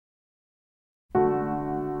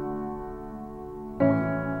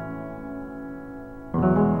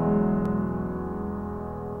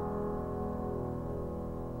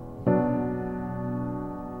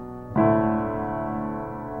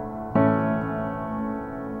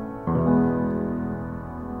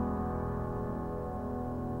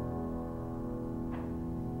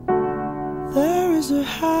There's a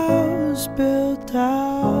house built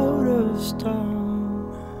out of stone,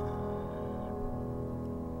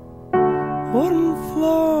 wooden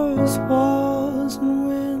floors, walls and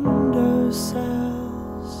window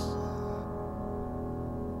sills,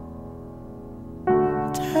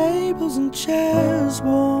 tables and chairs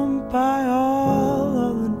warmed by all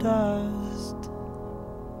of the dust.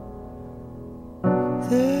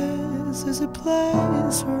 This is a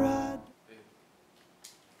place where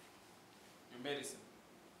Your medicine.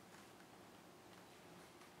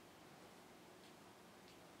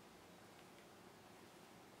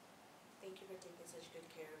 Thank you for taking such good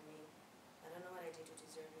care of me. I don't know what I did to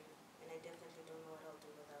deserve you, and I definitely don't know what I'll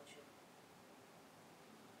do without you.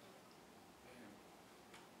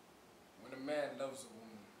 When a man loves a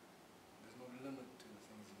woman, there's no limit to the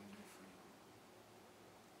things he can do for you.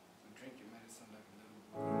 So drink your medicine like a little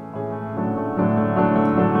boy.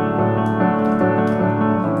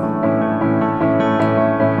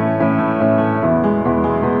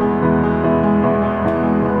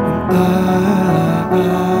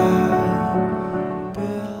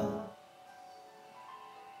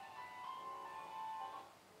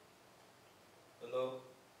 Hello?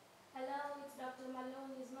 Hello, it's Dr.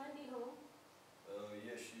 Malone. Is Mandy home?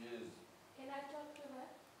 Yes, she is. Can I talk to her?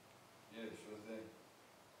 Yeah, sure thing.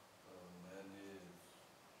 Mandy is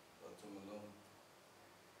Dr. Malone.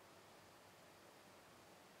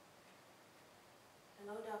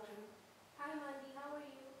 Hello, doctor. Hi, Mandy. How are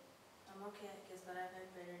you? I'm okay, I guess, but I've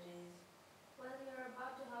had better days. Well, you're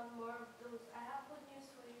about to have more of those. I have good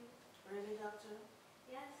news for you. Really, doctor?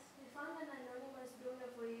 Yes, we found an anonymous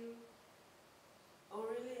donor for you. Oh,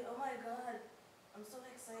 really? Oh my God. I'm so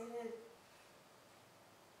excited.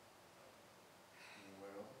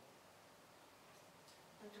 Well,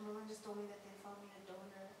 Dr. Malone just told me that they found me a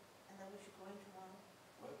donor and that we should go into one.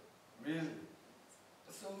 what? Really?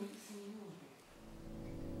 That's amazing news, man.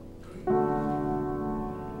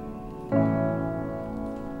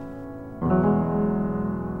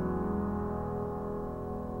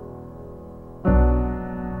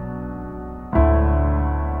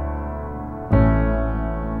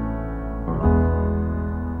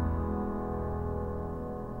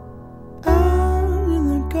 out in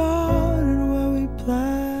the garden where we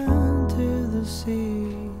planted the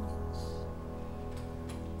seeds,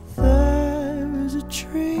 there is a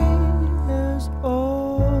tree as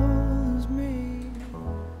old as me.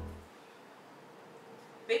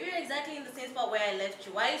 Baby, you're exactly in the same spot where I left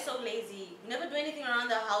you. Why are you so lazy? You never do anything around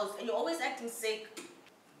the house and you're always acting sick.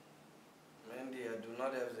 Mandy, I do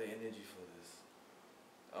not have the energy for this.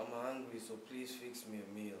 I'm hungry, so please fix me a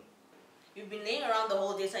meal. You've been laying around the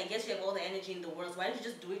whole day, so I guess you have all the energy in the world. So why don't you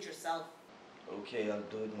just do it yourself? Okay, I'll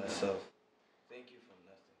do it myself. Thank you for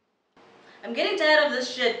nothing. I'm getting tired of this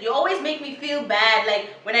shit. You always make me feel bad.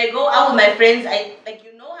 Like when I go out with my friends, I've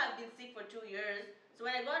been sick for 2 years. So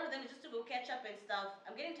when I go out with them, it's just to go catch up and stuff.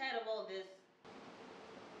 I'm getting tired of all this.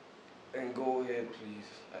 And go ahead, please.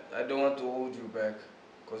 I don't want to hold you back.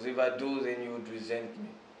 Because if I do, then you would resent me.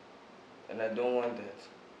 And I don't want that.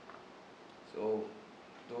 So,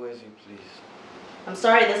 do as you please. I'm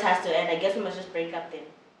sorry this has to end. I guess we must just break up then.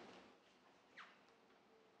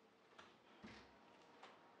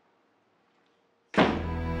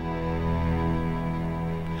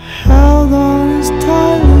 Held on as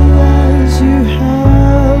tightly as you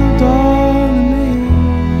held on to me.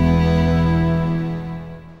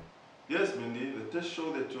 Yes, Mindy, the tests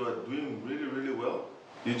show that you are doing really, really well.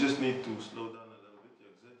 You just need to slow down a little bit.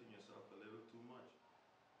 You're exerting yourself a little too much.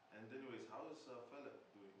 And anyways, how is Philip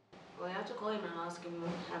doing? Well, I have to call him and ask him.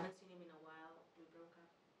 Haven't seen him in a while. We broke up.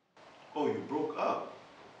 Oh, you broke up?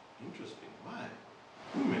 Interesting. Why?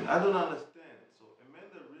 Women, I don't understand. So a man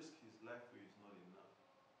that risks his life for you is not enough.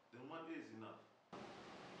 Then what is enough?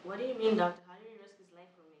 What do you mean, doctor? How did he risk his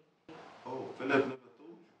life for me? Oh, Philip never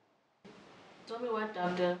told you. Tell me what,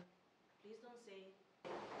 doctor? Please don't say.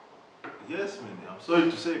 Yes, Mindy, I'm sorry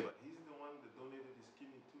to say, but he's the one that donated his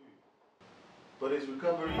kidney to you. But his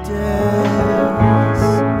recovery...